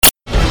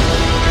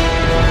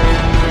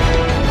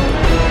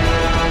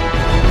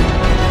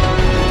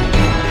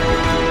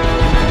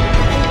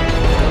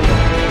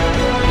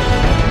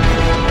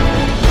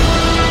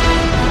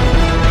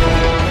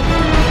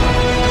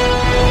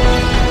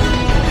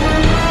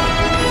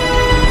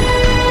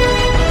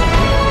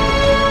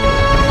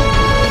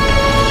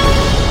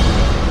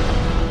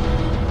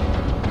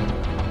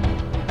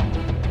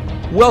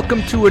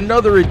welcome to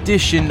another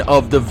edition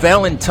of the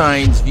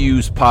Valentine's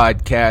Views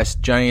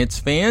podcast, Giants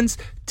fans.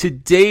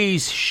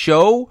 Today's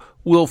show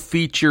will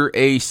feature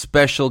a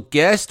special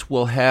guest.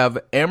 We'll have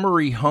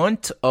Emory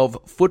Hunt of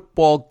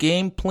Football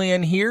Game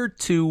Plan here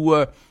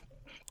to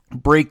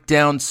break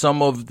down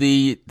some of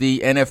the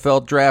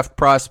NFL draft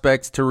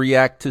prospects, to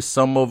react to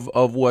some of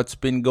what's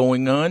been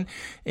going on.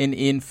 And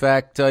in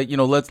fact,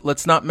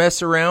 let's not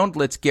mess around.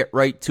 Let's get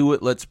right to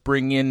it. Let's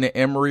bring in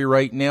Emory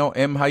right now.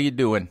 Em, how you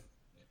doing?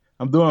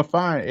 I'm doing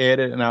fine, Ed,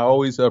 and I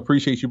always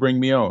appreciate you bringing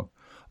me on.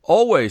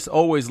 Always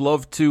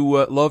love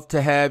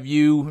to have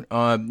you.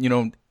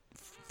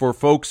 For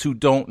folks who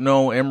don't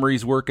know,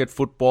 Emory's work at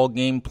Football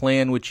Game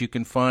Plan, which you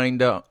can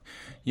find on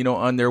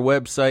their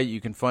website,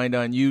 you can find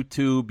on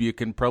YouTube, you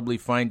can probably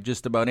find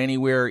just about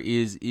anywhere,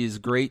 is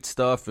great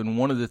stuff. And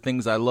one of the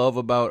things I love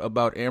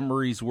about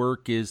Emory's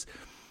work is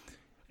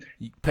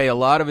you pay a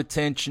lot of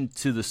attention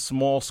to the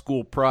small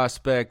school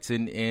prospects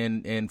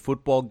and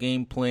Football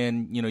Game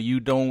Plan. You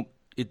don't.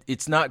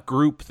 It's not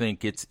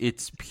groupthink.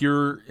 It's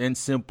pure and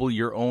simple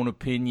your own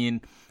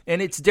opinion,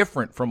 and it's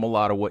different from a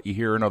lot of what you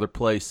hear in other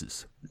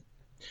places.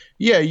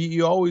 Yeah,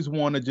 you always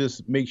want to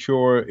just make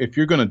sure if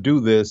you're going to do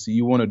this,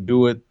 you want to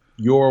do it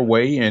your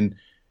way and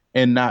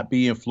not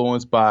be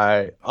influenced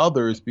by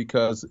others,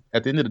 because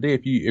at the end of the day,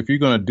 if you're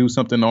going to do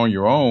something on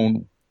your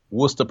own,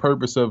 what's the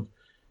purpose of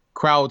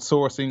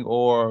crowdsourcing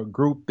or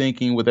group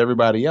thinking with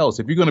everybody else?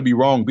 If you're going to be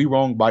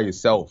wrong by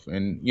yourself.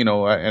 And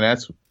and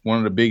that's one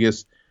of the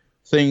biggest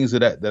things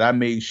that I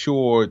made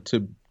sure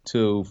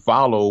to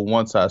follow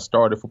once I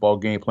started Football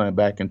Game Plan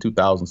back in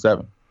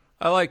 2007.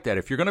 I like that.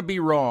 If you're going to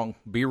be wrong,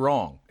 be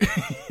wrong.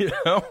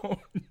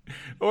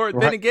 Or right.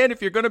 Then again,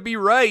 if you're going to be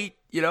right,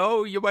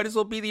 you might as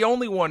well be the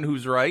only one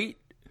who's right.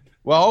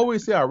 Well, I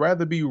always say I'd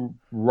rather be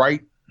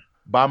right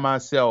by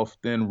myself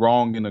than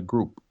wrong in a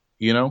group,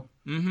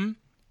 Mm-hmm.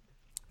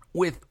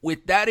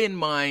 With that in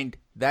mind,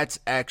 that's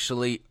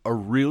actually a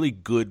really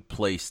good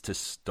place to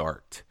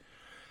start.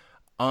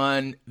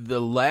 On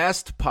the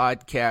last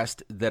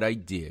podcast that I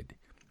did,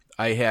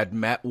 I had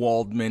Matt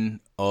Waldman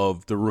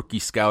of the Rookie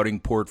Scouting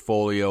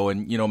Portfolio.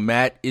 And,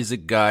 Matt is a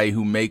guy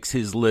who makes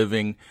his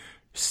living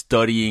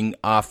studying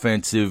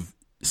offensive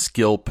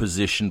skill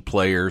position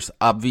players,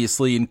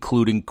 obviously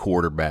including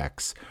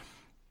quarterbacks.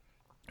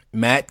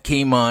 Matt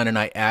came on and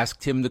I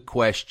asked him the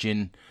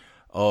question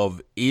of,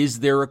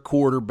 is there a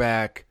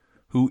quarterback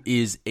who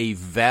is a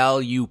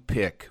value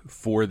pick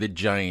for the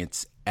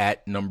Giants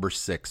at number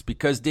 6?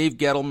 Because Dave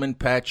Gettleman,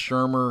 Pat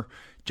Shurmur,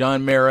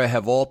 John Mara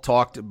have all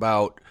talked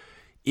about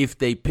if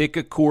they pick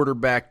a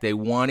quarterback, they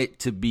want it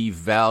to be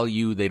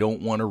value. They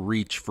don't want to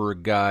reach for a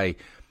guy.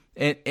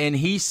 And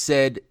he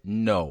said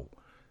no.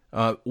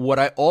 What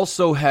I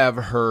also have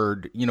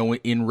heard,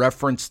 in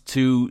reference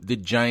to the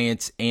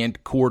Giants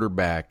and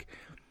quarterback,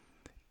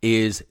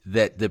 is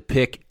that the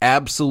pick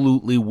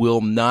absolutely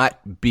will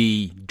not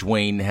be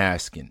Dwayne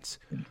Haskins.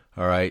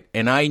 All right.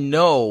 And I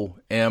know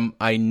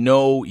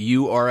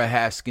you are a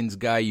Haskins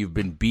guy. You've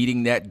been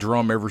beating that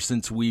drum ever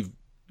since we've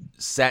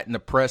sat in the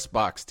press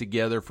box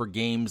together for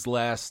games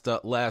last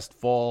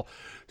fall.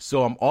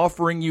 So I'm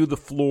offering you the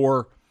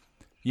floor,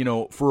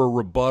 for a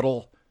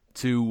rebuttal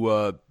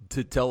to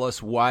tell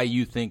us why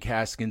you think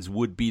Haskins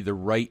would be the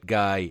right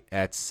guy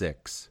at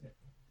 6.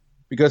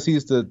 Because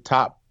he's the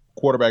top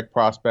quarterback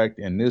prospect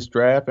in this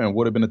draft and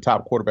would have been the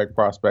top quarterback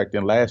prospect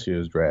in last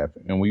year's draft.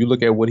 And when you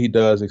look at what he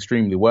does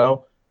extremely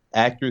well,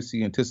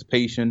 accuracy,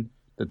 anticipation,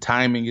 the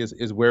timing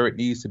is where it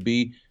needs to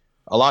be.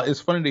 It's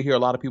funny to hear a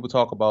lot of people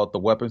talk about the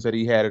weapons that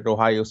he had at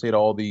Ohio State,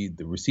 all the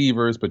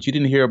receivers, but you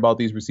didn't hear about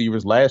these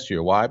receivers last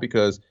year. Why?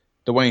 Because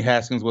Dwayne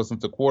Haskins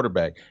wasn't the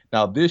quarterback.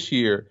 Now, this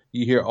year,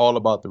 you hear all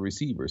about the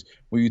receivers.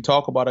 When you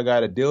talk about a guy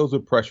that deals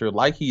with pressure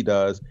like he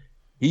does,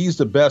 he's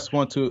the best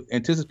one to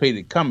anticipate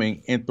it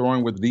coming and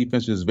throwing where the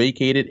defense is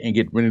vacated and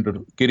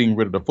getting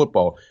rid of the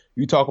football.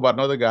 You talk about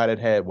another guy that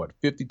had,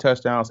 50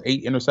 touchdowns,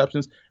 8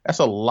 interceptions. That's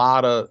a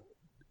lot of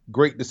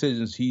great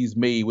decisions he's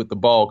made with the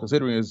ball,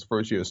 considering his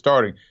first year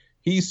starting.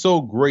 He's so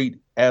great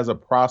as a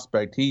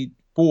prospect. He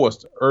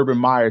forced Urban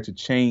Meyer to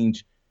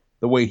change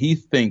the way he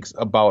thinks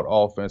about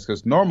offense,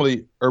 because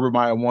normally Urban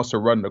Meyer wants to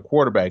run the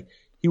quarterback.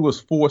 He was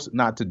forced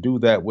not to do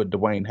that with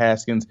Dwayne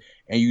Haskins.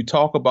 And you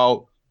talk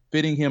about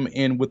fitting him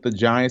in with the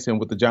Giants, and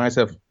what the Giants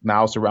have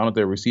now surrounded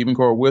their receiving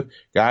corps with,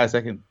 guys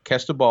that can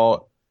catch the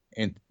ball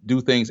and do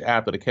things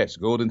after the catch.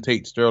 Golden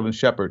Tate, Sterling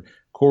Shepard,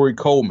 Corey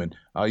Coleman.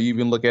 You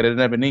even look at it in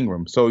Evan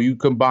Ingram. So you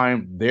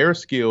combine their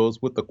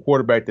skills with the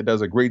quarterback that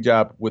does a great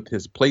job with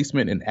his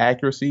placement and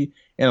accuracy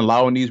and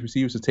allowing these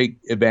receivers to take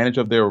advantage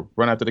of their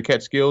run after the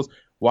catch skills.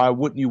 Why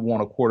wouldn't you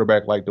want a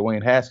quarterback like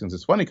Dwayne Haskins?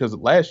 It's funny because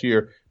last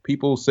year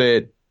people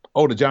said,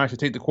 the Giants should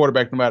take the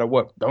quarterback no matter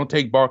what. Don't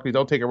take Barkley.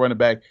 Don't take a running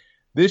back.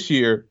 This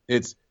year,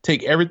 it's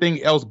take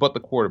everything else but the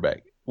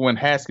quarterback. When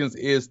Haskins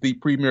is the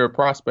premier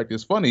prospect,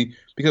 it's funny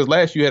because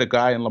last year you had a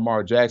guy in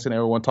Lamar Jackson.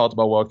 Everyone talked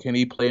about, can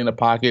he play in the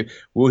pocket?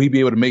 Will he be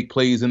able to make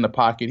plays in the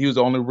pocket? He was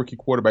the only rookie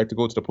quarterback to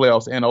go to the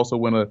playoffs and also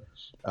win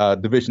a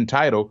division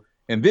title.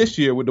 And this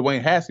year with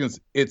Dwayne Haskins,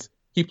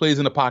 he plays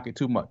in the pocket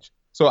too much.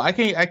 So I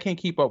can't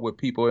keep up with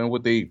people and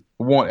what they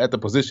want at the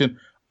position.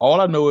 All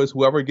I know is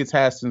whoever gets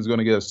Haskins is going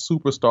to get a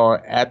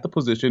superstar at the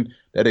position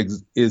that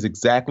is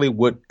exactly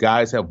what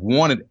guys have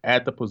wanted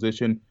at the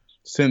position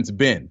since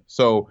Ben.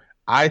 So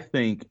I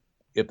think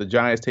if the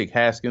Giants take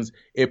Haskins,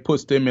 it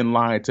puts them in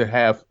line to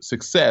have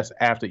success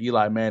after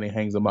Eli Manning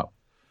hangs them up.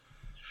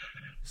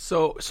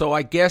 So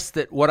I guess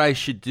that what I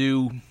should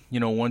do,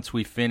 once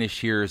we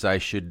finish here, is I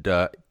should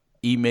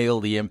email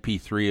the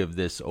MP3 of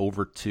this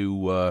over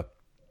to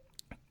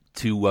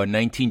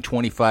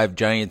 1925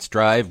 Giants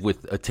Drive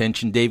with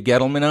 "Attention Dave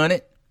Gettleman" on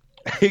it.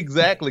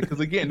 Exactly, because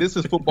again, this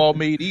is football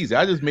made easy.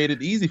 I just made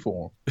it easy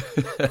for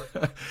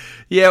him.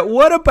 Yeah,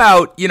 what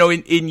about,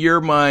 in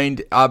your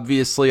mind,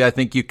 obviously, I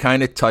think you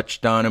kind of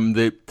touched on them.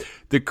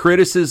 The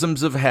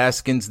criticisms of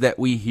Haskins that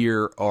we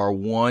hear are,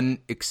 one,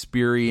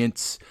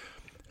 experience,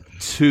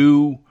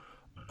 two,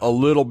 a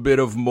little bit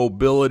of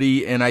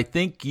mobility, and I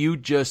think you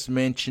just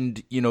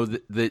mentioned,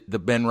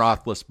 the Ben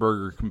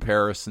Roethlisberger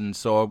comparison.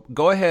 So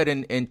go ahead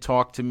and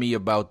talk to me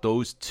about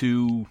those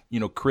two,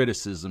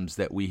 criticisms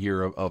that we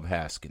hear of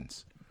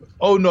Haskins.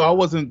 Oh, no, I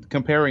wasn't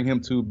comparing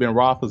him to Ben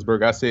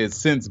Roethlisberger. I said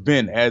since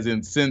Ben, as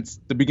in since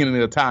the beginning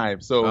of the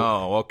time. So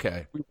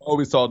okay. We've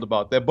always talked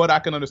about that. But I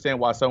can understand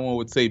why someone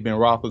would say Ben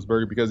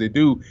Roethlisberger, because they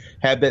do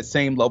have that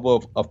same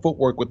level of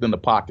footwork within the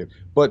pocket.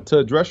 But to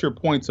address your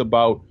points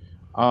about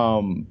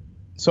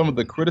some of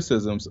the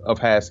criticisms of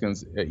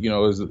Haskins,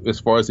 as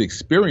far as the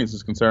experience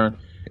is concerned,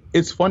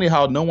 it's funny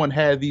how no one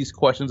had these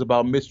questions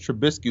about Mitch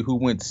Trubisky, who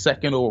went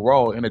second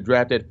overall in a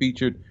draft that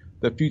featured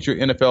the future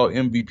NFL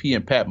MVP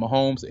in Pat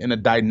Mahomes and a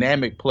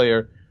dynamic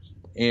player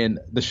in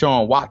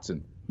Deshaun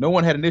Watson. No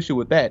one had an issue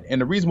with that. And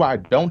the reason why I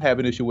don't have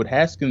an issue with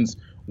Haskins'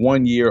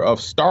 1 year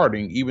of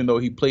starting, even though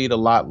he played a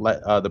lot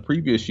the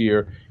previous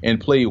year and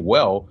played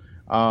well,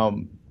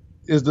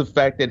 is the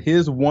fact that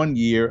his 1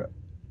 year,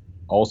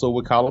 also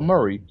with Kyler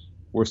Murray,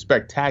 were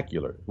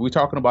spectacular. We're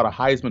talking about a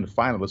Heisman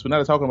finalist. We're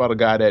not talking about a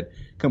guy that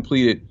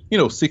completed,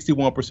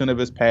 61% of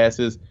his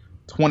passes,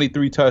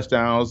 23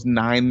 touchdowns,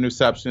 9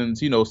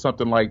 interceptions,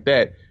 something like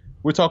that.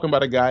 We're talking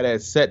about a guy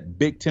that set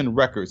Big Ten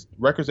records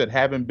that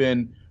haven't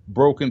been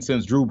broken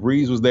since Drew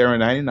Brees was there in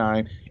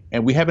 '99,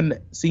 and we haven't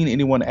seen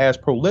anyone as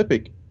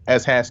prolific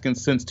as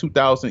Haskins since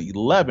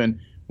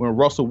 2011 when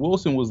Russell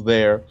Wilson was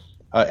there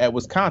at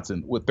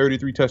Wisconsin with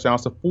 33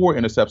 touchdowns to 4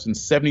 interceptions,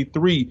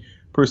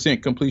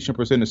 73% completion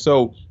percentage.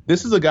 So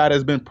this is a guy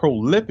that's been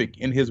prolific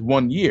in his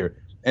 1 year,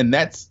 and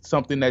that's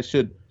something that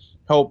should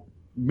help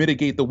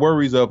mitigate the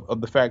worries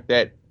of the fact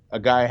that a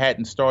guy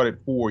hadn't started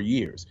 4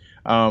 years.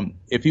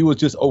 If he was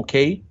just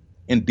okay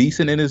and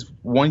decent in his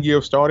 1 year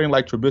of starting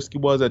like Trubisky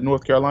was at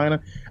North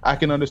Carolina, I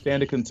can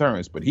understand the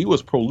concerns. But he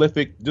was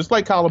prolific, just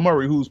like Kyler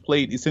Murray, who's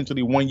played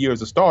essentially 1 year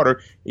as a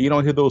starter. You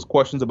don't hear those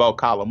questions about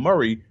Kyler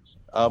Murray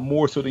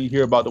more so than you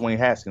hear about Dwayne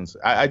Haskins.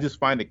 I just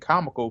find it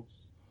comical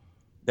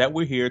that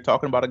we're here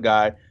talking about a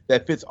guy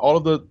that fits all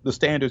of the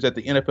standards that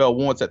the NFL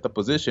wants at the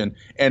position,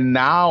 and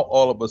now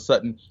all of a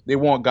sudden they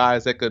want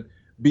guys that could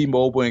be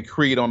mobile and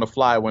create on the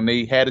fly. When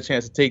they had a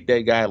chance to take that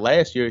guy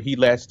last year, he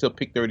lasted till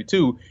pick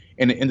 32,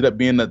 and it ended up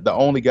being the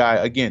only guy,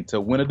 again, to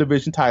win a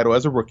division title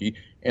as a rookie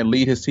and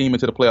lead his team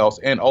into the playoffs,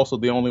 and also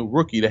the only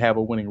rookie to have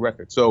a winning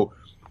record. So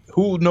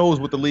who knows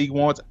what the league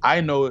wants?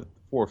 I know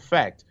for a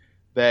fact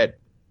that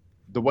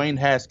Dwayne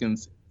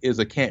Haskins is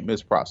a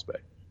can't-miss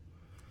prospect.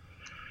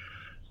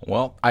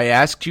 Well, I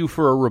asked you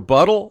for a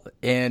rebuttal,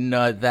 and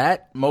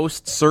that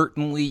most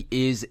certainly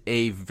is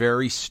a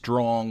very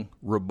strong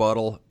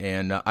rebuttal.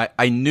 And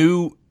I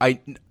knew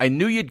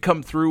you'd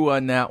come through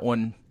on that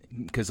one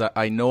because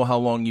I know how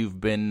long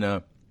you've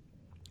been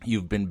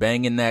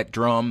banging that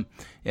drum.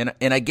 And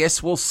I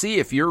guess we'll see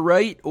if you're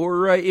right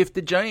or if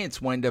the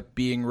Giants wind up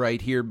being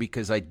right here,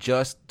 because I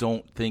just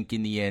don't think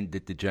in the end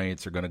that the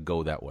Giants are going to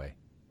go that way.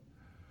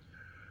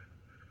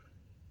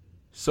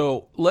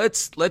 So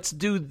let's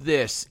do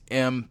this.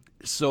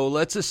 So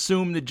let's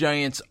assume the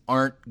Giants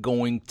aren't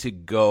going to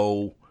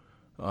go,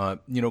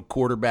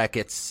 quarterback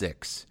at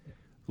 6.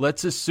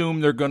 Let's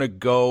assume they're going to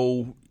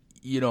go,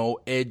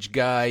 edge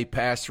guy,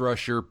 pass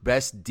rusher,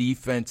 best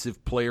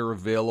defensive player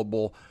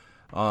available.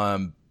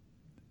 The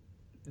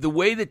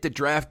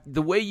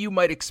way you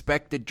might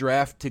expect the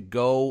draft to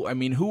go. I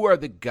mean, who are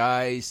the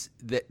guys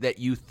that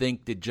you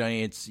think the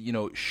Giants,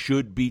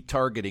 should be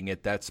targeting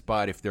at that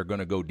spot if they're going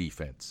to go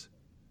defense?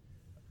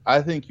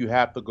 I think you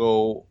have to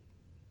go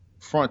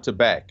front to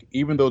back,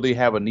 even though they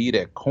have a need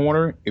at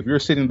corner. If you're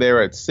sitting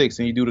there at 6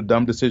 and you do the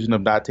dumb decision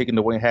of not taking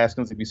Dwayne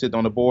Haskins if you sit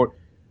on the board,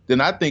 then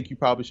I think you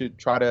probably should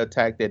try to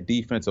attack that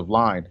defensive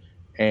line.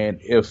 And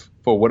if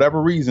for whatever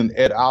reason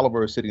Ed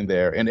Oliver is sitting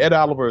there, and Ed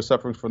Oliver is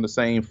suffering from the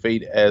same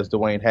fate as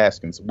Dwayne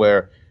Haskins,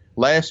 where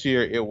last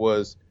year it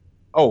was,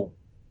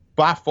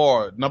 by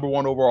far number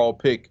 1 overall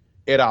pick,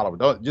 Ed Oliver.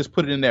 Don't just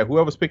put it in there.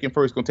 Whoever's picking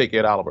first is going to take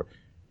Ed Oliver.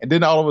 And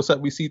then all of a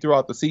sudden we see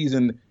throughout the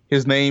season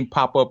his name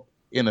pop up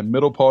in the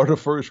middle part of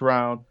the first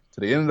round to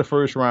the end of the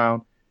first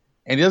round.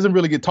 And he doesn't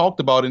really get talked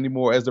about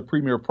anymore as the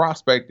premier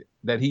prospect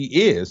that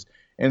he is.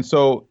 And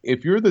so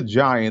if you're the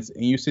Giants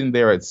and you're sitting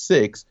there at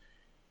 6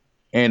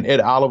 and Ed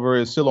Oliver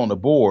is still on the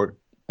board,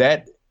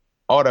 that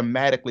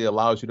automatically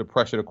allows you to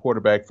pressure the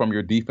quarterback from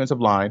your defensive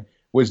line,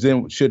 which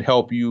then should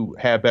help you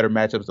have better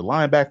matchups at the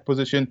linebacker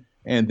position,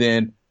 and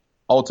then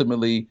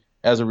ultimately,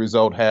 as a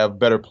result, have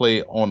better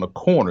play on the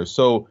corner.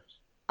 So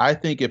I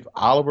think if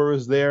Oliver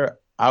is there,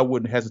 I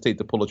wouldn't hesitate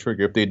to pull a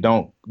trigger if they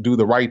don't do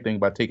the right thing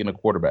by taking a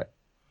quarterback.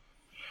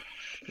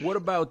 What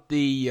about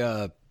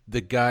the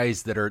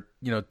guys that are,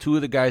 two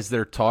of the guys that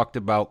are talked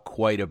about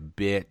quite a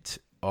bit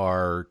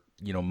are,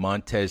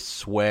 Montez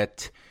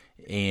Sweat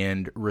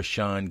and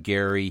Rashawn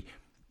Gary.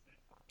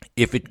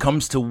 If it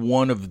comes to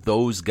one of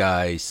those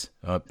guys,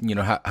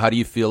 how do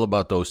you feel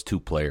about those two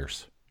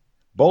players?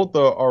 Both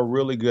are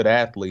really good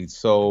athletes,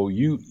 so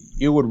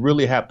it would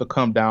really have to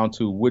come down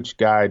to which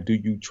guy do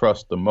you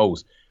trust the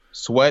most.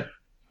 Sweat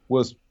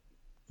was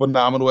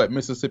phenomenal at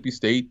Mississippi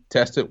State,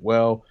 tested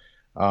well.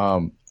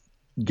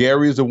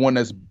 Gary is the one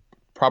that's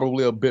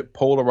probably a bit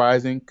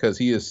polarizing because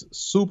he is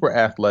super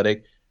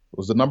athletic,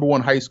 was the number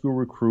one high school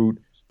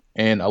recruit,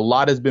 and a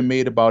lot has been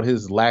made about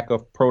his lack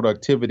of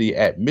productivity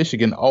at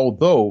Michigan.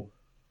 Although,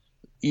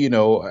 I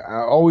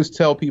always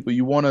tell people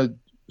you want to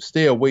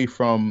stay away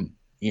from,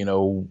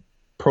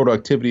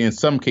 productivity in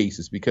some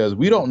cases because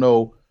we don't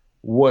know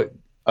what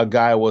a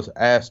guy was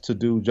asked to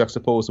do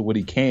juxtaposed to what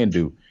he can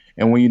do.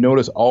 And when you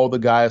notice all the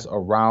guys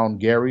around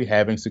Gary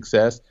having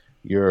success,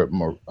 your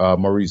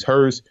Maurice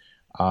Hurst,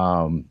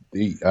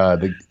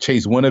 the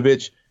Chase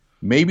Winovich,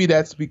 maybe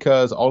that's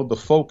because all of the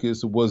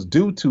focus was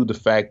due to the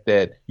fact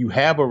that you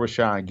have a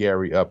Rashawn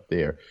Gary up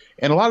there.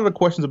 And a lot of the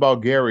questions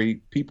about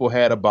Gary people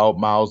had about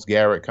Myles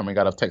Garrett coming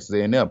out of Texas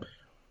A&M.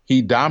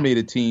 He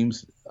dominated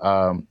teams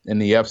in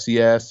the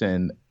FCS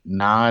and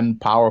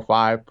non-Power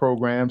 5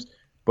 programs,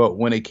 but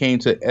when it came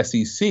to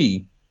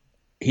SEC,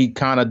 he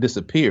kind of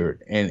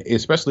disappeared, and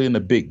especially in the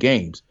big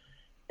games.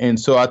 And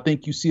so I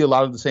think you see a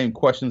lot of the same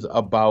questions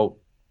about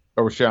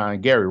Rashawn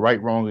Gary,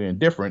 right, wrong, and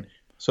indifferent.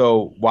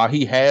 So while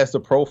he has the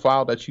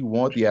profile that you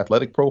want, the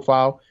athletic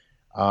profile,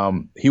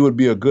 he would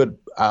be a good,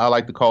 I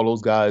like to call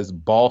those guys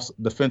boss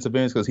defensive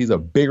ends because he's a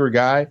bigger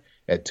guy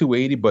at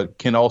 280, but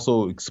can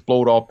also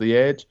explode off the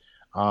edge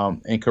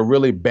and can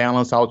really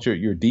balance out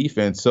your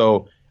defense.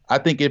 So I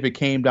think if it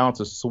came down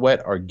to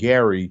Sweat or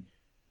Gary,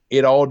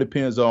 it all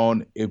depends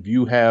on if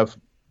you have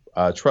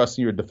trust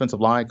in your defensive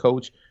line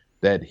coach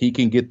that he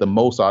can get the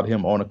most out of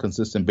him on a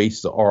consistent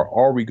basis, or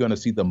are we going to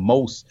see the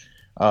most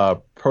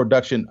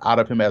production out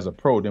of him as a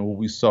pro than what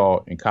we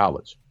saw in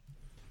college?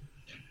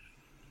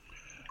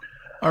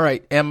 All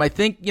right, I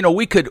think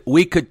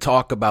we could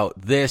talk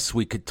about this.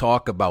 We could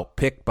talk about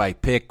pick by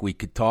pick. We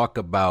could talk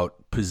about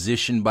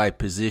position by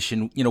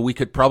position. We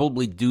could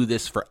probably do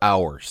this for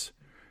hours,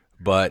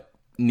 but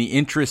in the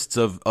interests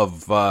of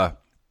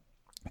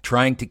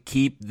trying to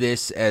keep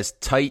this as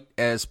tight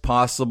as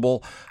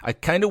possible, I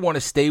kind of want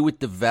to stay with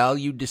the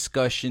value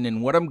discussion.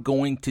 And what I'm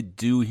going to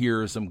do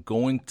here is I'm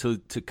going to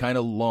kind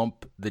of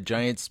lump the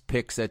Giants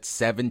picks at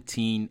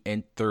 17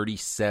 and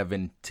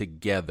 37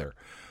 together.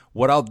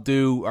 What I'll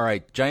do, all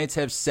right, Giants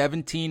have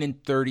 17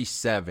 and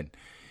 37.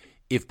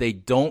 If they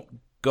don't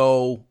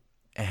go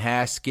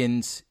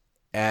Haskins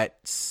at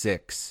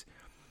 6,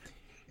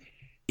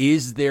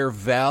 is there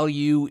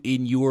value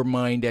in your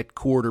mind at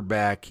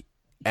quarterback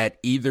at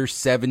either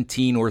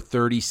 17 or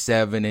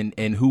 37,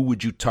 and who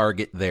would you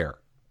target there?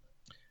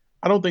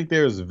 I don't think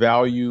there's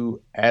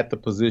value at the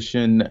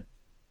position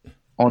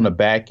on the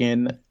back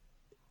end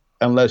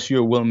unless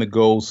you're willing to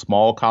go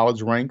small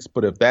college ranks.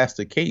 But if that's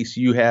the case,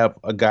 you have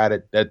a guy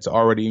that's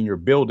already in your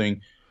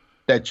building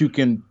that you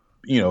can,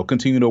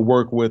 continue to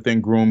work with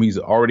and groom. He's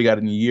already got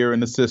a year in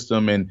the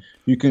system, and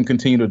you can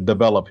continue to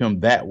develop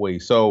him that way.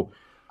 So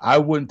I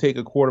wouldn't take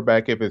a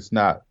quarterback if it's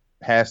not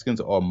Haskins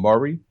or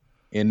Murray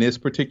in this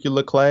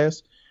particular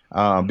class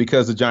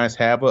because the Giants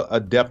have a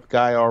depth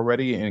guy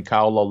already in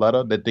Kyle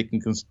Lauletta that they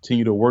can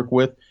continue to work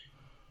with.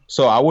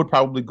 So I would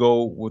probably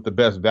go with the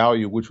best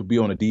value, which would be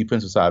on the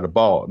defensive side of the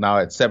ball. Now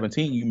at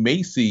 17, you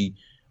may see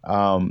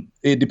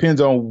it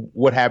depends on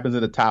what happens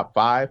in the top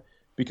 5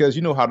 because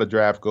you know how the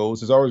draft goes.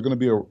 There's always going to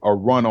be a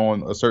run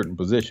on a certain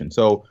position.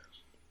 So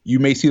you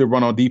may see the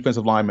run on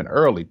defensive linemen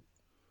early,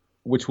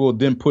 which will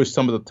then push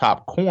some of the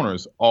top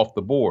corners off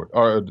the board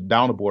or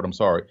down the board. I'm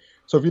sorry.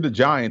 So if you're the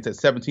Giants at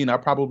 17, I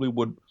probably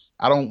would,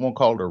 I don't want to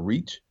call it a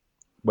reach,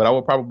 but I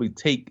would probably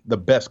take the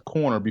best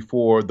corner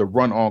before the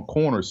run on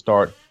corners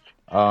start.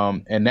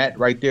 And that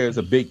right there is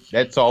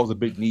that solves a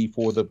big need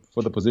for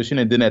the position.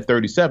 And then at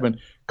 37,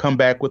 come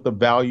back with a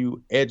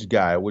value edge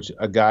guy, which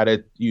a guy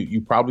that you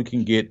probably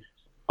can get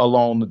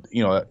along,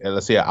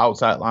 let's say an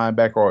outside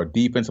linebacker or a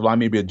defensive line.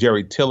 Maybe a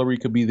Jerry Tillery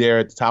could be there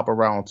at the top of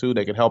round 2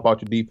 that could help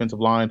out your defensive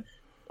line.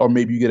 Or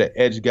maybe you get an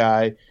edge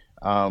guy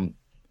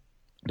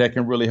that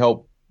can really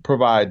help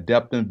provide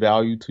depth and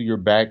value to your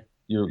back,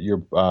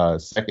 your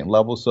second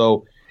level.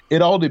 So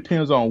it all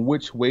depends on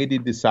which way they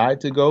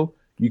decide to go.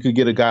 You could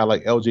get a guy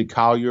like LJ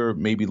Collier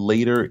maybe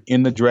later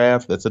in the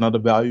draft. That's another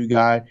value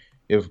guy.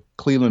 If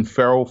Cleveland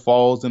Ferrell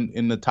falls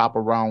in the top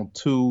of round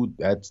 2,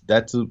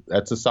 that's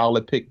a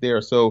solid pick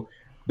there. So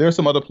there's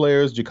some other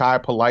players,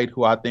 Ja'Kai Polite,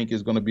 who I think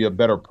is going to be a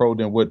better pro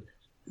than what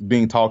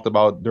being talked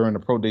about during the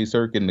pro day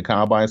circuit and the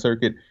combine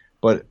circuit.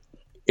 But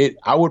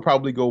I would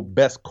probably go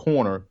best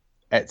corner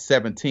at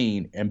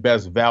 17 and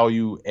best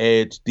value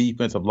edge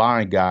defensive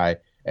line guy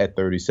at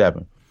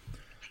 37.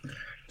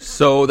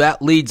 So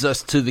that leads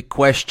us to the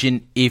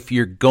question, if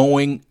you're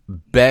going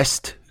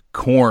best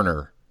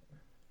corner,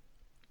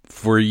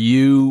 for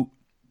you,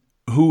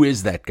 who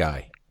is that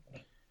guy?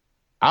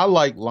 I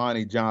like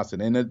Lonnie Johnson.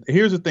 And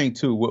here's the thing,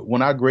 too.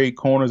 When I grade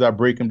corners, I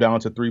break them down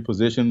to 3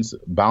 positions: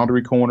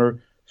 boundary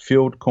corner,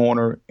 field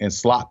corner, and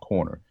slot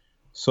corner.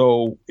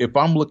 So if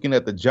I'm looking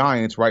at the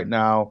Giants right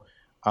now,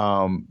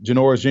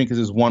 Janoris Jenkins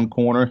is one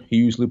corner. He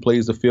usually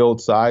plays the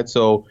field side.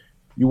 So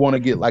you want to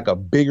get like a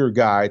bigger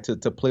guy to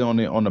play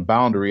on the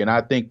boundary. And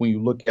I think when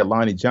you look at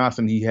Lonnie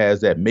Johnson, he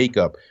has that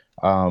makeup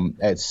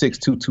at 6'2",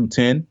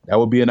 210. That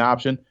would be an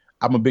option.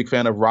 I'm a big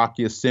fan of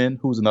Rocky Sin,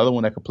 who's another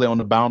one that could play on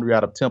the boundary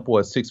out of Temple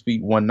at 6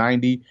 feet,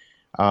 190.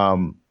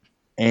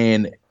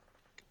 And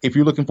if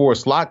you're looking for a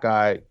slot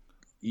guy,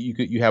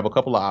 you have a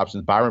couple of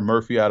options. Byron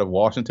Murphy out of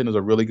Washington is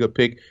a really good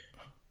pick.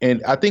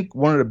 And I think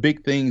one of the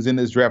big things in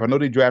this draft, I know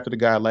they drafted a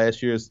guy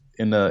last year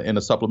in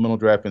the supplemental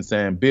draft in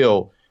Sam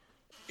Bill.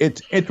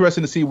 It's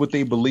interesting to see what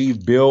they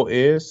believe Bill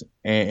is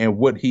and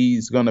what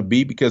he's going to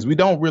be, because we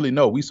don't really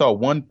know. We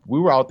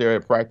were out there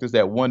at practice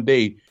that one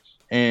day,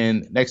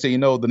 and next thing you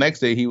know, the next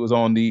day he was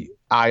on the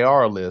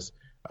IR list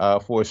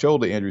for a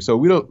shoulder injury. So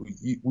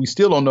we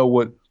still don't know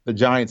what the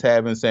Giants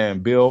have in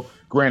Sam Bill.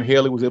 Grant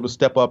Haley was able to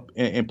step up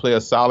and play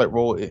a solid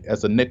role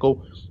as a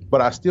nickel,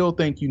 but I still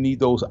think you need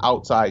those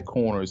outside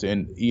corners.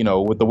 And,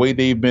 with the way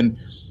they've been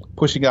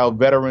pushing out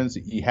veterans,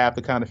 you have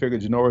to kind of figure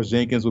Janoris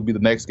Jenkins would be the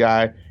next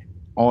guy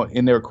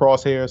in their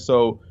crosshairs.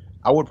 So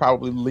I would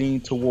probably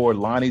lean toward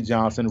Lonnie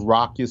Johnson,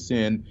 Rock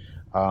Ya-Sin,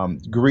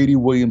 Greedy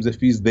Williams if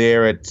he's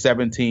there at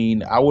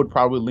 17. I would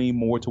probably lean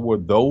more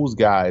toward those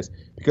guys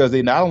because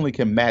they not only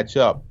can match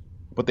up,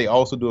 but they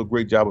also do a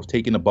great job of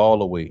taking the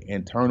ball away.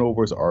 And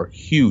turnovers are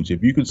huge.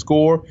 If you can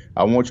score,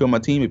 I want you on my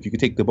team. If you can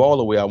take the ball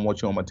away, I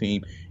want you on my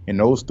team. And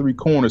those 3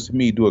 corners, to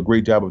me, do a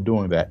great job of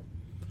doing that.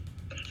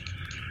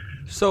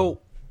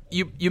 So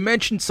you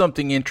mentioned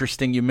something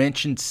interesting. You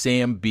mentioned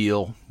Sam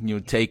Beal,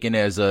 taken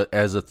as a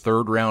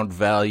 3rd-round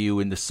value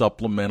in the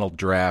supplemental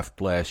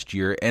draft last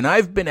year. And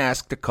I've been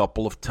asked a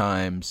couple of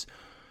times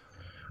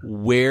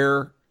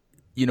what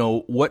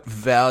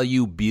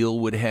value Beal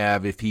would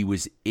have if he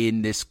was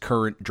in this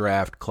current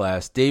draft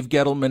class. Dave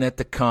Gettleman at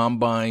the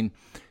Combine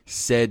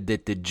said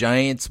that the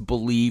Giants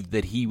believe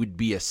that he would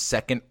be a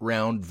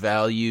 2nd-round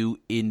value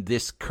in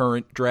this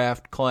current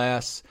draft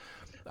class.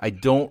 I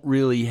don't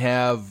really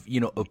have,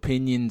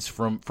 opinions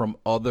from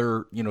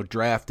other,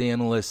 draft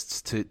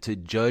analysts to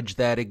judge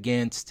that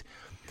against.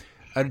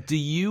 Do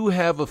you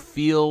have a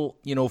feel,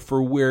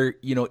 for where,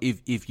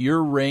 if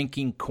you're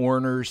ranking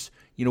corners,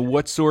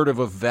 what sort of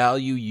a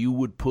value you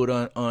would put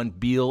on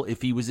Beal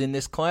if he was in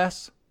this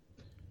class?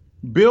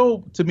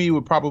 Bill, to me,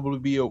 would probably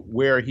be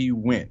where he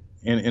went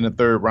in the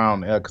 3rd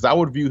round, because I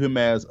would view him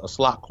as a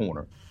slot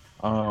corner.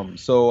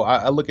 So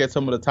I look at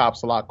some of the top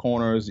slot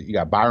corners. You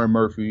got Byron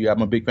Murphy.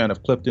 I'm a big fan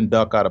of Clifton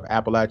Duck out of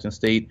Appalachian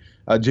State,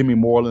 Jimmy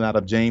Moreland out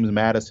of James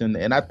Madison.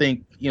 And I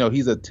think,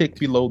 he's a tick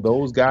below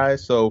those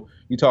guys. So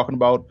you're talking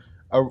about,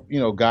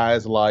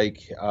 guys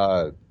like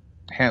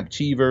Hamp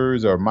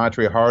Cheevers or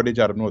Montre Hardage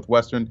out of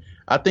Northwestern.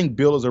 I think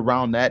Bill is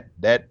around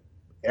that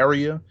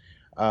area.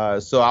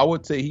 So I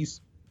would say he's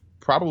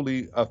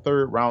probably a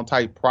 3rd-round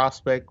type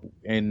prospect,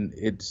 and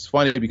it's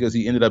funny because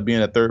he ended up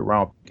being a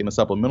 3rd-round in the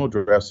supplemental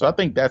draft. So I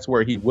think that's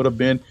where he would have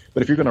been.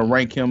 But if you're going to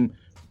rank him,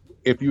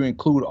 if you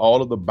include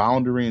all of the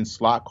boundary and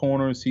slot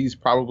corners, he's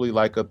probably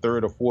like a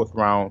 3rd or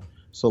 4th-round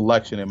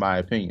selection, in my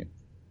opinion.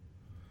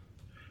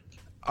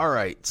 All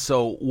right.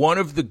 So one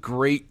of the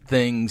great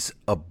things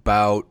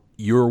about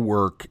your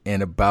work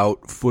and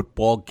about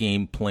Football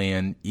Game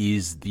Plan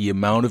is the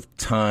amount of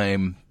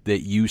time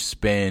that you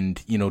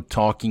spend,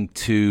 talking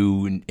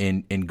to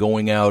and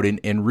going out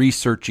and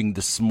researching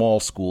the small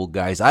school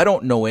guys. I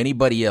don't know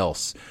anybody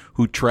else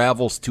who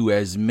travels to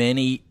as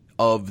many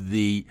of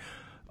the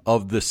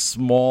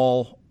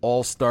small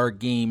all-star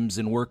games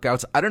and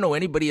workouts. I don't know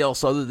anybody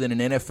else other than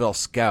an NFL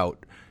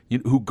scout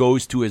who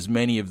goes to as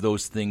many of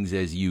those things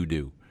as you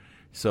do.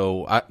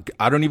 So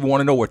I don't even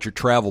want to know what your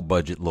travel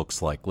budget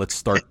looks like. Let's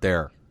start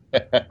there.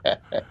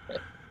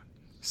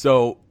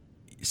 So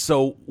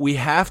we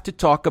have to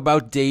talk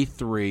about day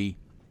 3,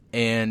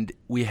 and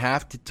we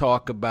have to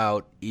talk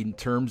about, in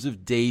terms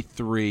of day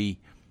 3,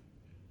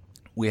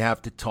 we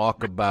have to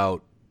talk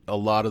about a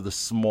lot of the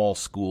small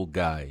school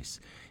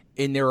guys.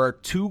 And there are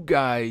 2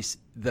 guys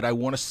that I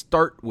want to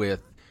start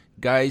with,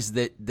 guys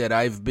that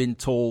I've been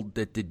told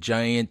that the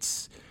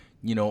Giants,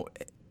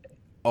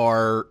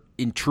 are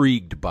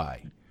intrigued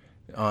by.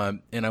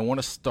 And I want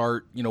to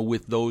start,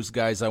 with those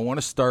guys. I want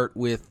to start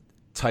with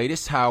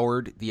Titus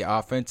Howard, the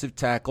offensive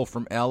tackle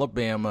from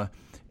Alabama,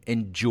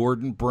 and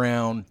Jordan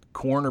Brown,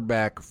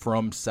 cornerback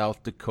from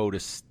South Dakota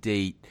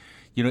State.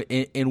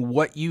 And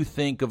what you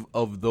think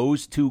of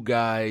those 2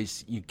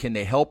 guys. Can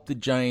they help the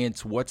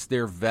Giants? What's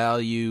their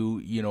value?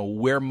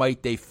 Where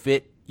might they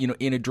fit,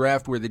 in a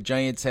draft where the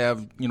Giants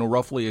have,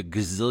 roughly a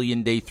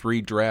gazillion day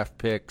 3 draft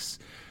picks.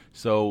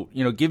 So,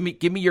 give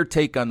me your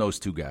take on those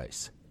two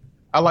guys.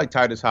 I like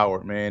Titus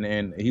Howard, man,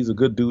 and he's a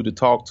good dude to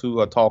talk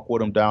to. I talked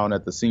with him down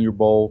at the Senior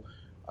Bowl.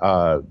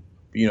 When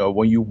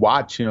you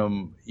watch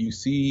him, you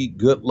see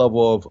good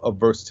level of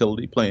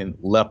versatility playing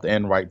left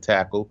and right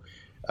tackle.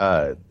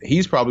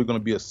 He's probably going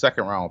to be a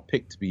second-round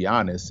pick, to be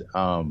honest.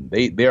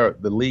 The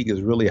league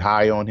is really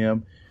high on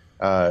him.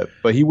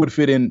 But he would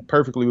fit in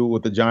perfectly with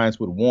what the Giants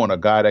would want, a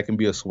guy that can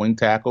be a swing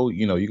tackle.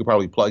 You could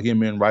probably plug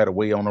him in right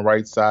away on the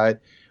right side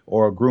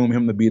or groom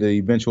him to be the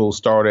eventual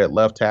starter at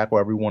left tackle,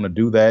 however you want to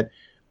do that.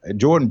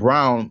 Jordan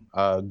Brown,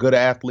 good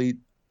athlete,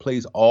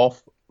 plays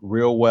off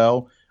real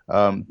well.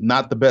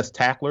 Not the best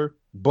tackler,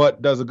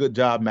 but does a good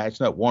job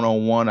matching up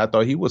one-on-one. I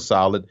thought he was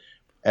solid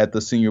at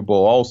the Senior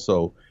Bowl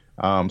also.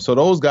 So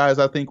those guys,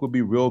 I think, would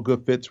be real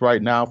good fits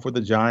right now for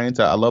the Giants.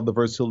 I love the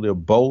versatility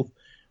of both.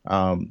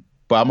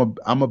 But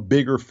I'm a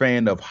bigger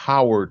fan of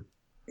Howard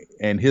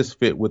and his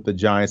fit with the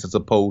Giants as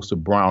opposed to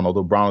Brown,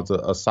 although Brown's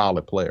a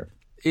solid player.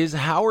 Is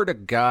Howard a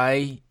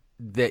guy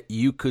that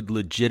you could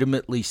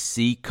legitimately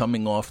see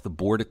coming off the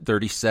board at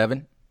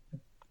 37?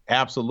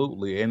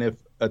 Absolutely. And if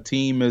a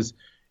team is,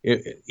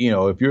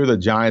 if you're the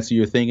Giants and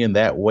you're thinking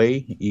that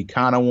way, you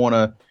kind of want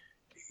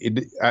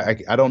to,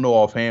 I don't know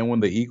offhand when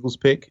the Eagles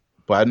pick,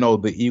 but I know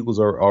the Eagles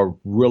are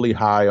really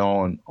high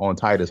on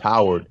Titus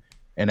Howard,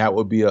 and that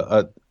would be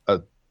a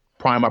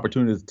prime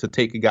opportunity to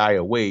take a guy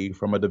away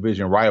from a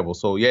division rival.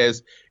 So,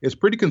 yes, it's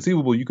pretty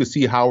conceivable you could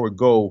see Howard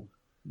go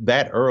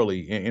that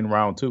early in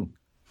round 2.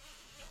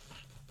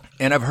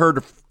 And I've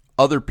heard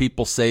other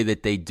people say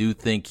that they do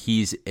think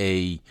he's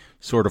a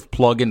sort of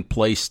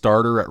plug-and-play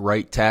starter at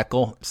right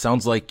tackle.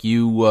 Sounds like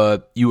you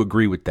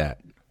agree with that.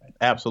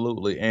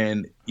 Absolutely.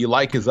 And you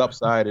like his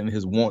upside and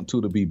his want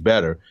to be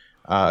better.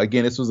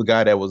 Again, this was a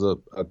guy that was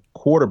a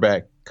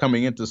quarterback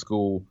coming into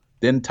school,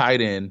 then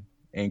tight end,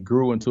 and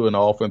grew into an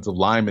offensive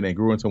lineman and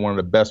grew into one of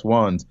the best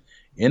ones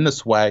in the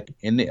SWAC,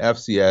 in the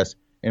FCS,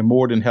 and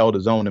more than held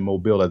his own in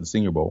Mobile at the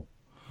Senior Bowl.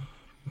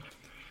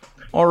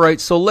 All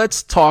right, so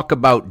let's talk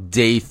about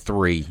day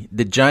 3.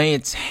 The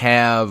Giants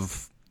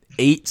have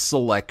 8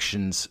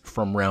 selections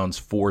from rounds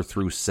 4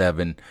 through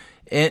 7.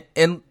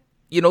 And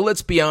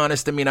let's be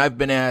honest. I mean, I've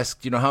been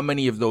asked, how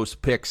many of those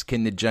picks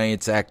can the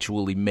Giants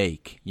actually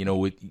make?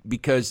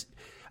 Because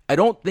I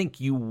don't think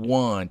you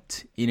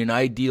want, in an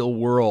ideal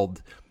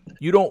world,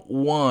 you don't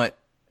want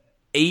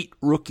 8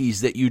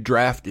 rookies that you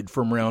drafted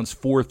from rounds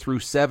 4 through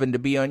 7 to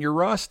be on your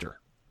roster.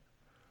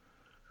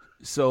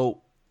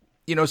 So,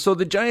 so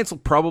the Giants will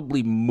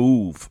probably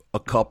move a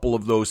couple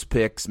of those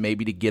picks,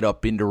 maybe to get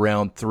up into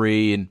round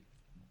 3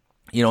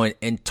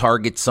 and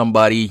target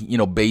somebody,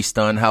 based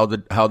on how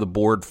the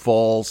board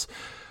falls.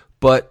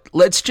 But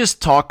let's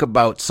just talk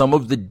about some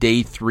of the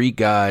day 3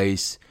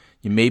 guys,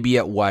 maybe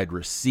at wide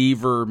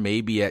receiver,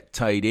 maybe at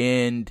tight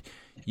end,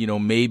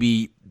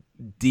 maybe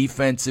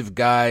defensive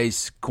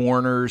guys,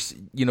 corners,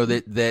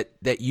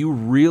 that you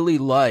really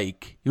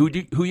like, who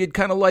you'd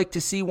kind of like to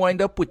see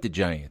wind up with the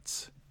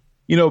Giants.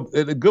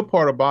 The good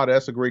part about it,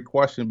 that's a great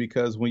question,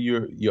 because when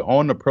you're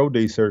on the pro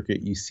day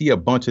circuit, you see a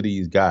bunch of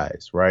these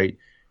guys, right?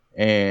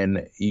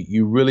 And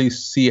you really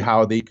see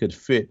how they could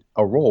fit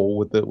a role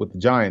with the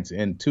Giants.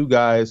 And 2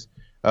 guys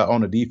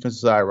on the defensive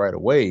side right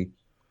away,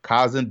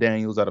 Kazan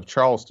Daniels out of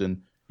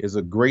Charleston is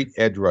a great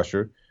edge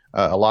rusher.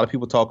 A lot of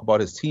people talk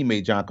about his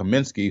teammate, John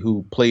Kaminsky,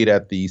 who played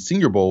at the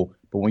Senior Bowl.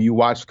 But when you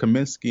watch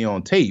Kaminsky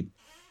on tape,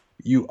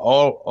 you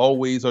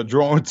always are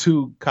drawn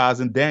to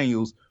Kazan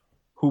Daniels,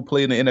 who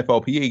played in the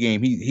NFLPA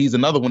game. He's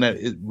another one that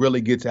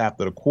really gets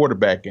after the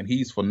quarterback, and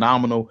he's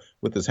phenomenal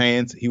with his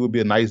hands. He would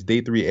be a nice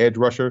day 3 edge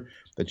rusher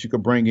that you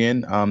could bring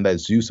in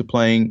that's used to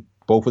playing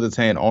both with his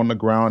hand on the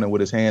ground and with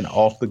his hand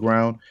off the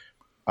ground.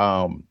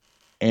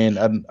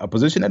 And a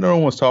position that no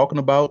one's talking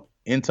about,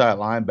 inside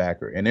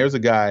linebacker. And there's a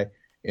guy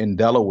in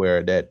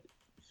Delaware that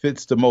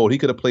fits the mold. He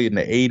could have played in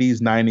the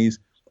 80s, 90s,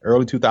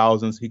 early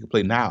 2000s. He could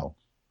play now.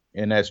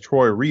 And that's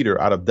Troy Reeder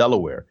out of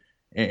Delaware.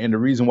 And the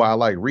reason why I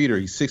like Reeder,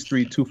 he's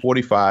 6'3",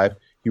 245.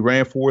 He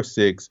ran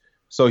 4.6.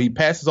 So he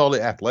passes all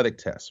the athletic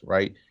tests,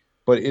 right?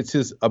 But it's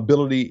his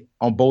ability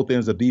on both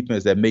ends of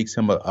defense that makes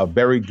him a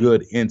very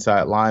good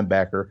inside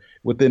linebacker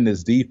within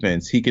this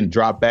defense. He can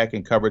drop back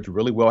in coverage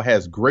really well,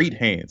 has great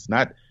hands,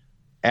 not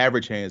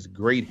average hands,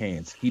 great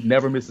hands. He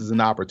never misses an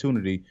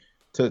opportunity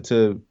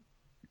to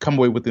come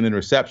away with an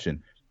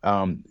interception.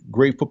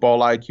 Great football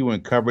IQ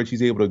and coverage.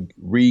 He's able to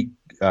read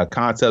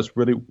concepts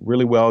really,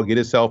 really well, get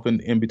himself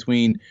in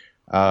between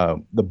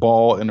the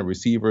ball and the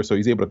receiver. So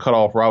he's able to cut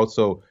off routes.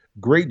 So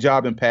great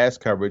job in pass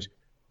coverage.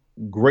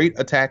 Great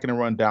attacking and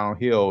run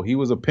downhill. He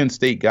was a Penn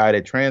State guy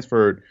that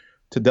transferred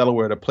to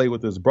Delaware to play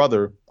with his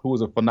brother, who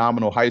was a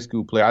phenomenal high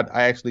school player.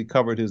 I actually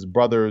covered his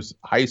brother's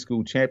high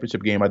school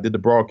championship game. I did the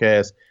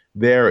broadcast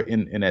there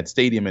in that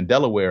stadium in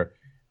Delaware.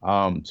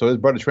 So his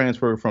brother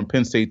transferred from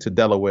Penn State to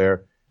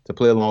Delaware to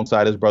play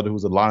alongside his brother,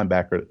 who's a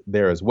linebacker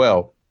there as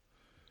well.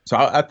 So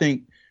I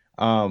think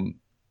when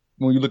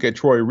you look at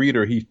Troy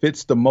Reeder, he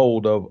fits the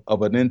mold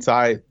of an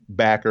inside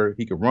backer.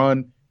 He can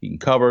run, He can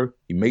cover.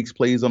 He makes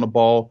plays on the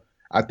ball.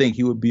 I think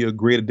he would be a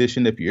great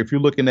addition. If you're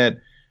looking at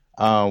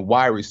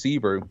wide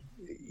receiver,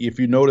 if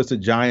you notice the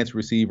Giants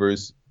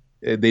receivers,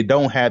 they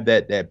don't have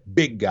that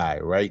big guy,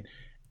 right?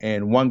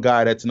 And one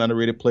guy that's an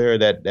underrated player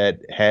that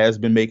has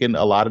been making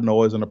a lot of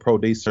noise on the pro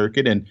day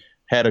circuit and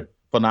had a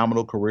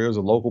phenomenal career as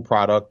a local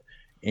product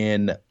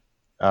in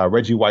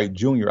Reggie White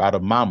Jr. out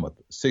of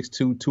Monmouth,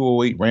 6'2",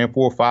 208, ran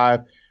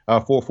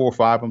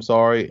 4.45, I'm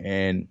sorry.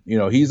 And,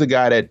 he's a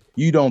guy that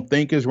you don't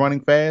think is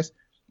running fast,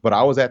 but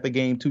I was at the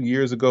game 2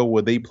 years ago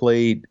where they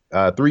played,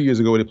 3 years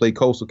ago where they played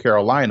Coastal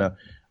Carolina,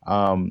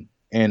 and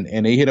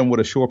they hit him with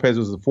a short pass. It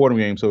was a Fordham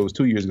game, so it was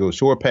 2 years ago.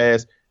 Short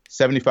pass,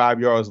 75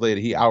 yards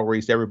later, he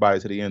outraced everybody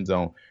to the end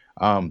zone.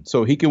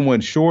 So he can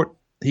win short.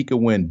 He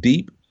can win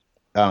deep.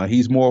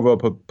 He's more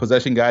of a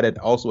possession guy that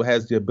also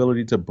has the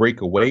ability to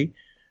break away.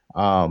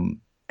 And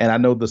I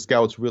know the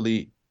scouts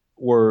really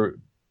were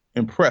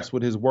impressed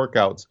with his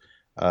workouts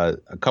a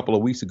couple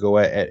of weeks ago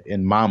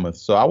in Monmouth.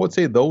 So I would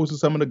say those are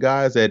some of the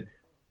guys at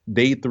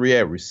day 3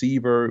 at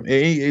receiver.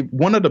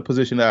 One of the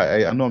positions,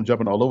 I know I'm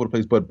jumping all over the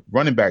place, but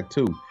running back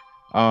too.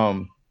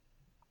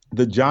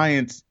 The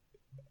Giants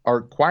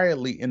are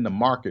quietly in the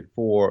market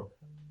for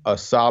a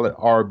solid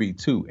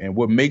RB2. And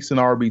what makes an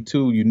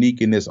RB2 unique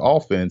in this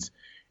offense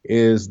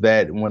is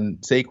that when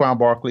Saquon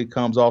Barkley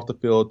comes off the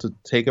field to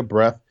take a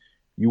breath,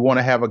 you want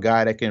to have a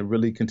guy that can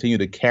really continue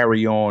to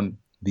carry on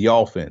the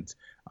offense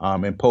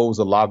and pose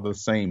a lot of the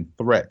same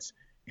threats.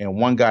 And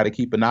one guy to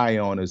keep an eye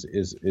on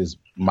is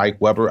Mike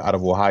Weber out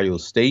of Ohio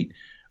State,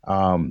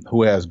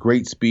 who has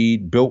great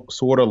speed, built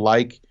sort of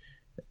like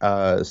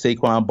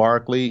Saquon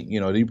Barkley.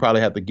 You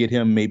probably have to get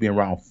him maybe in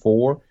round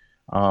 4,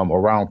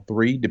 or round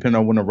 3, depending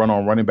on when the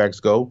running backs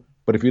go.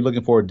 But if you're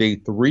looking for a day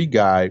 3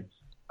 guy,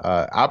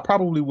 I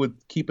probably would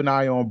keep an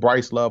eye on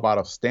Bryce Love out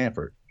of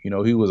Stanford. He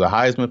was a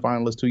Heisman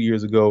finalist 2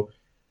 years ago,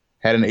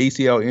 had an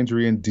ACL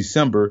injury in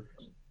December.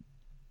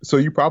 So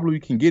you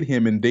probably can get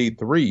him in day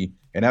 3,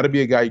 and that'll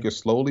be a guy you can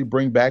slowly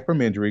bring back from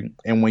injury.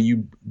 And when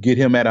you get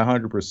him at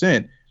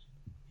 100%,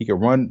 he can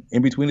run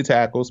in between the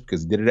tackles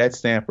because he did it at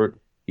Stanford.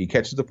 He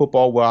catches the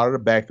football well out of the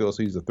backfield,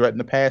 so he's a threat in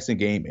the passing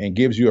game and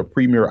gives you a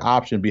premier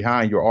option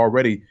behind your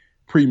already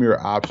premier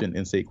option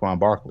in Saquon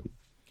Barkley.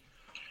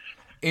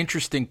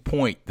 Interesting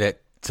point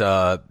that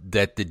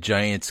the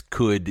Giants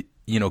could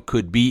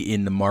be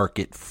in the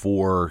market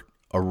for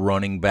a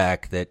running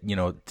back that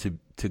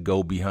to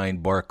go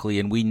behind Barkley,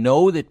 and we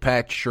know that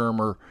Pat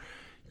Shurmur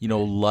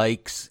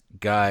likes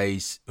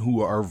guys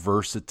who are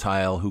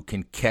versatile, who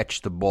can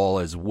catch the ball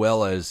as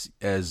well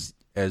as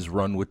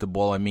run with the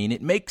ball. I mean,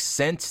 it makes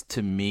sense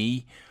to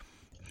me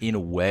in a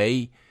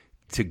way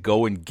to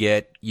go and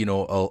get,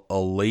 a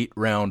late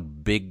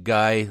round big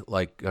guy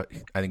like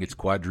I think it's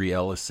Quadri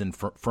Ellison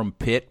from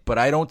Pitt, but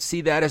I don't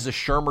see that as a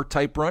Shurmur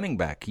type running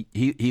back.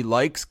 He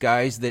likes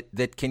guys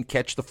that can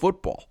catch the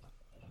football.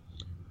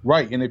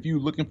 Right, and if you're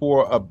looking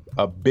for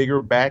a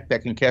bigger back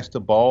that can catch the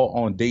ball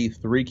on day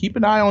 3, keep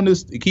an eye on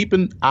this. Keep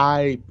an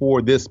eye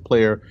for this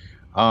player.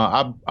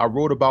 I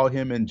wrote about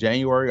him in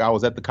January. I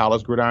was at the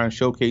College Gridiron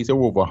Showcase. There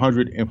were over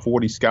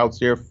 140 scouts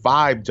there.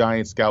 5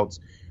 Giant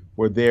scouts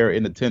were there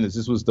in attendance.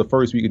 This was the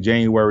first week of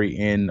January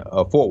in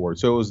Fort Worth.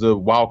 So it was the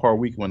wild card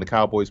week when the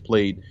Cowboys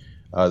played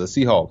the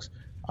Seahawks.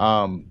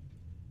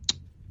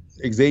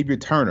 Xavier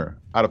Turner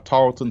out of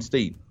Tarleton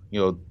State,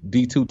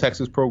 D2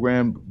 Texas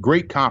program.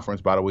 Great conference,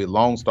 by the way,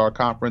 Lone Star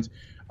Conference.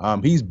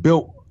 He's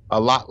built a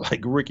lot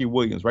like Ricky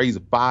Williams, right? He's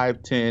a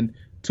 5'10",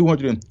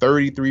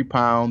 233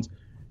 pounds,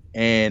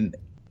 and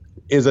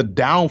is a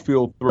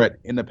downfield threat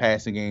in the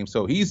passing game.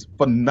 So he's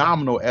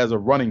phenomenal as a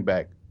running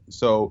back.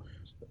 So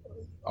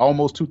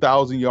almost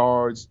 2,000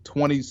 yards,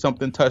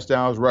 20-something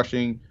touchdowns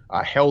rushing,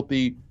 a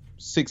healthy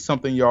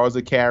 6-something yards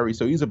a carry.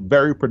 So he's a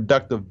very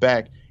productive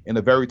back in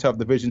a very tough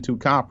Division II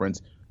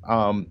conference.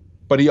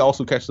 But he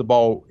also catches the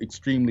ball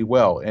extremely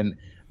well. And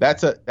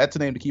that's a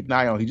name to keep an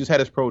eye on. He just had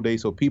his pro day,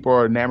 so people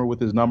are enamored with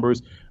his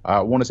numbers.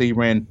 I want to say he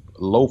ran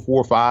low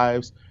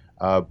 4.5s,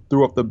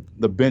 threw up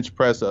the bench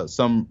press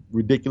some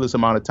ridiculous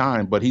amount of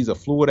time. But he's a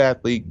fluid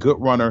athlete,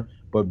 good runner,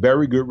 but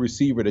very good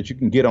receiver that you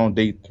can get on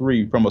day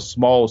 3 from a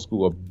small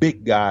school, a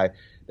big guy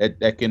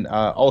that can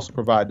also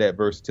provide that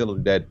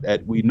versatility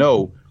that we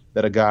know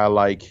that a guy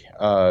like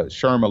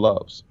Shurmur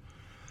loves.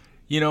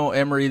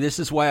 Emory, this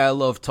is why I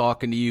love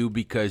talking to you,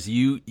 because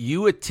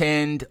you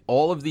attend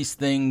all of these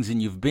things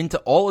and you've been to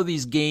all of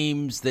these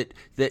games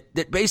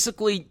that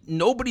basically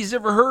nobody's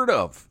ever heard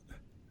of.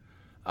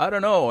 I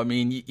don't know. I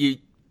mean,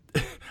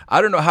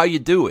 I don't know how you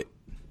do it.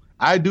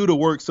 I do the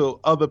work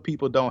so other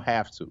people don't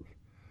have to.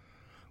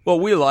 Well,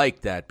 we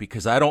like that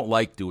because I don't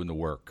like doing the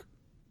work.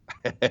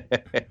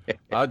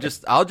 I'll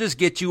just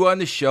get you on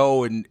the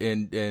show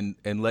and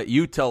let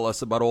you tell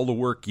us about all the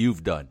work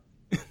you've done.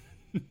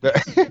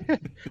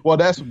 Well,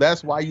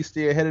 that's why you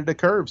stay ahead of the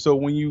curve. So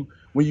when you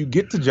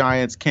get to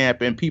Giants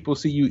camp and people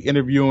see you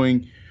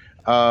interviewing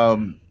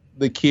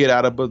the kid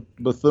out of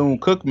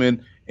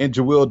Bethune-Cookman and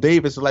Jawill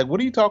Davis, are like, what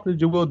are you talking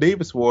to Jawill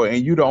Davis for?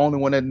 And you're the only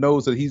one that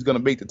knows that he's going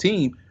to make the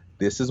team.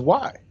 This is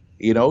why.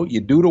 You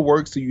do the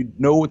work so you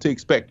know what to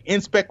expect.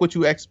 Inspect what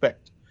you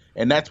expect.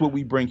 And that's what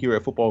we bring here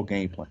at Football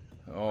Game Plan.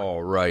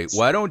 All right.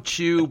 Why don't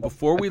you,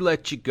 before we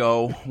let you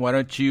go, why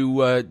don't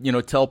you,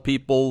 tell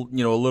people, a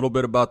little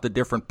bit about the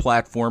different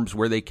platforms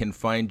where they can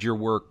find your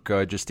work,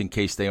 just in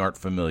case they aren't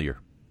familiar.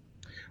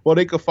 Well,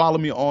 they can follow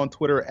me on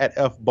Twitter at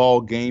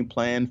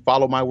FBallGamePlan.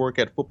 Follow my work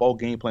at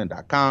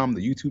footballgameplan.com,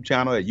 the YouTube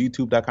channel at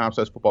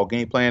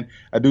youtube.com/footballgameplan.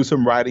 I do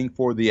some writing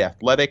for The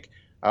Athletic.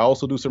 I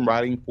also do some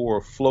writing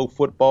for Flow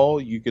Football.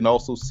 You can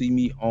also see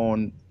me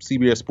on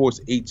CBS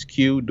Sports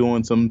HQ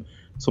doing some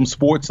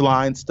sports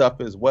line stuff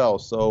as well.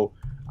 So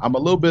I'm a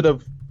little bit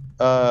of,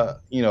 a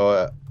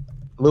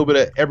little bit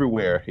of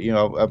everywhere.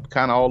 I'm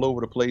kind of all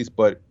over the place,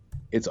 but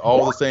it's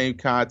all the same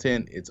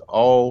content. It's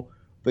all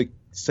the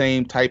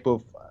same type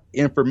of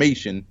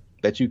information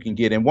that you can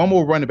get. And one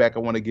more running back I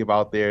want to give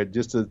out there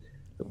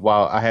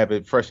while I have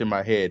it fresh in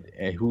my head,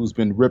 and who's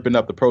been ripping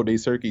up the pro day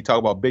circuit. Talk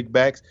about big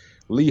backs.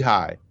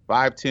 Lehigh,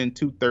 5'10",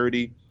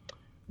 230.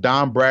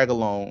 Don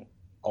Bragalone,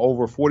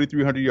 over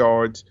 4,300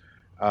 yards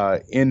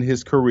in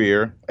his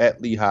career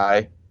at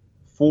Lehigh.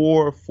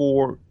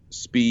 4.4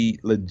 speed,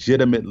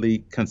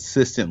 legitimately,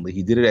 consistently.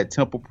 He did it at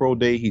Temple Pro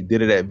Day. He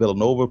did it at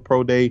Villanova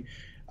Pro Day.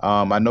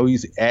 I know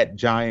he's at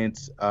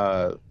Giants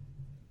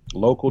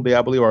local day,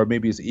 I believe, or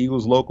maybe it's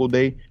Eagles local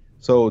day.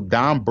 So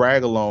Don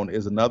Bragalone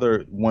is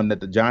another one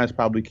that the Giants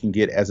probably can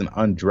get as an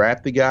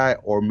undrafted guy,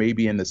 or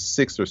maybe in the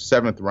 6th or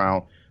 7th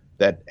round,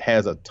 that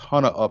has a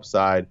ton of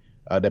upside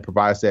that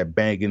provides that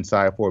bang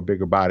inside for a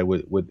bigger body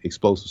with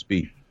explosive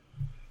speed.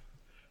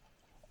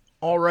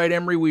 All right,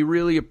 Emory, we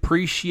really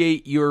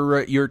appreciate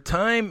your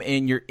time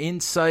and your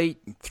insight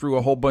through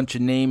a whole bunch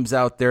of names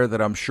out there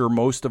that I'm sure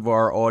most of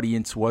our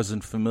audience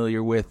wasn't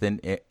familiar with,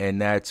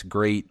 and that's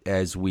great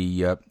as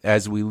we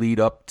lead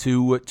up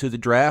to the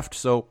draft.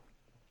 So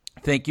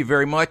thank you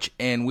very much,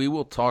 and we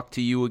will talk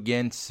to you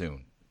again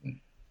soon.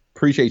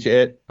 Appreciate you,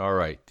 Ed. All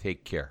right,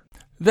 take care.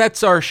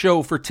 That's our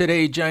show for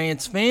today,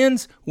 Giants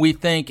fans. We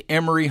thank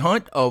Emory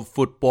Hunt of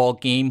Football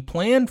Game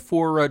Plan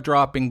for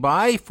dropping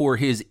by for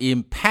his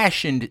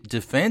impassioned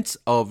defense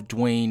of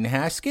Dwayne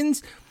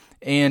Haskins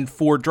and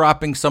for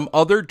dropping some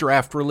other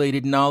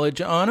draft-related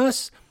knowledge on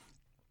us.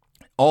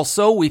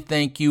 Also, we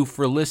thank you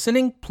for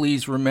listening.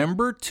 Please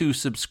remember to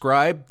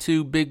subscribe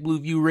to Big Blue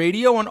View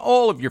Radio on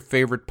all of your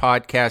favorite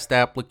podcast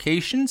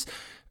applications.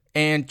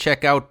 And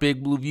check out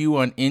Big Blue View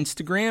on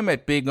Instagram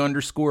at big_blue_view.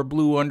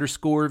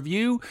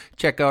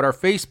 Check out our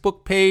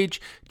Facebook page.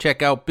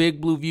 Check out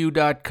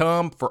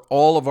bigblueview.com for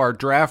all of our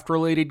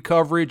draft-related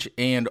coverage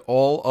and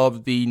all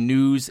of the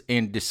news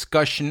and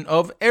discussion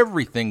of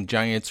everything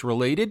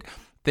Giants-related.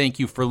 Thank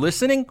you for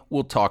listening.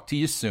 We'll talk to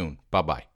you soon. Bye-bye.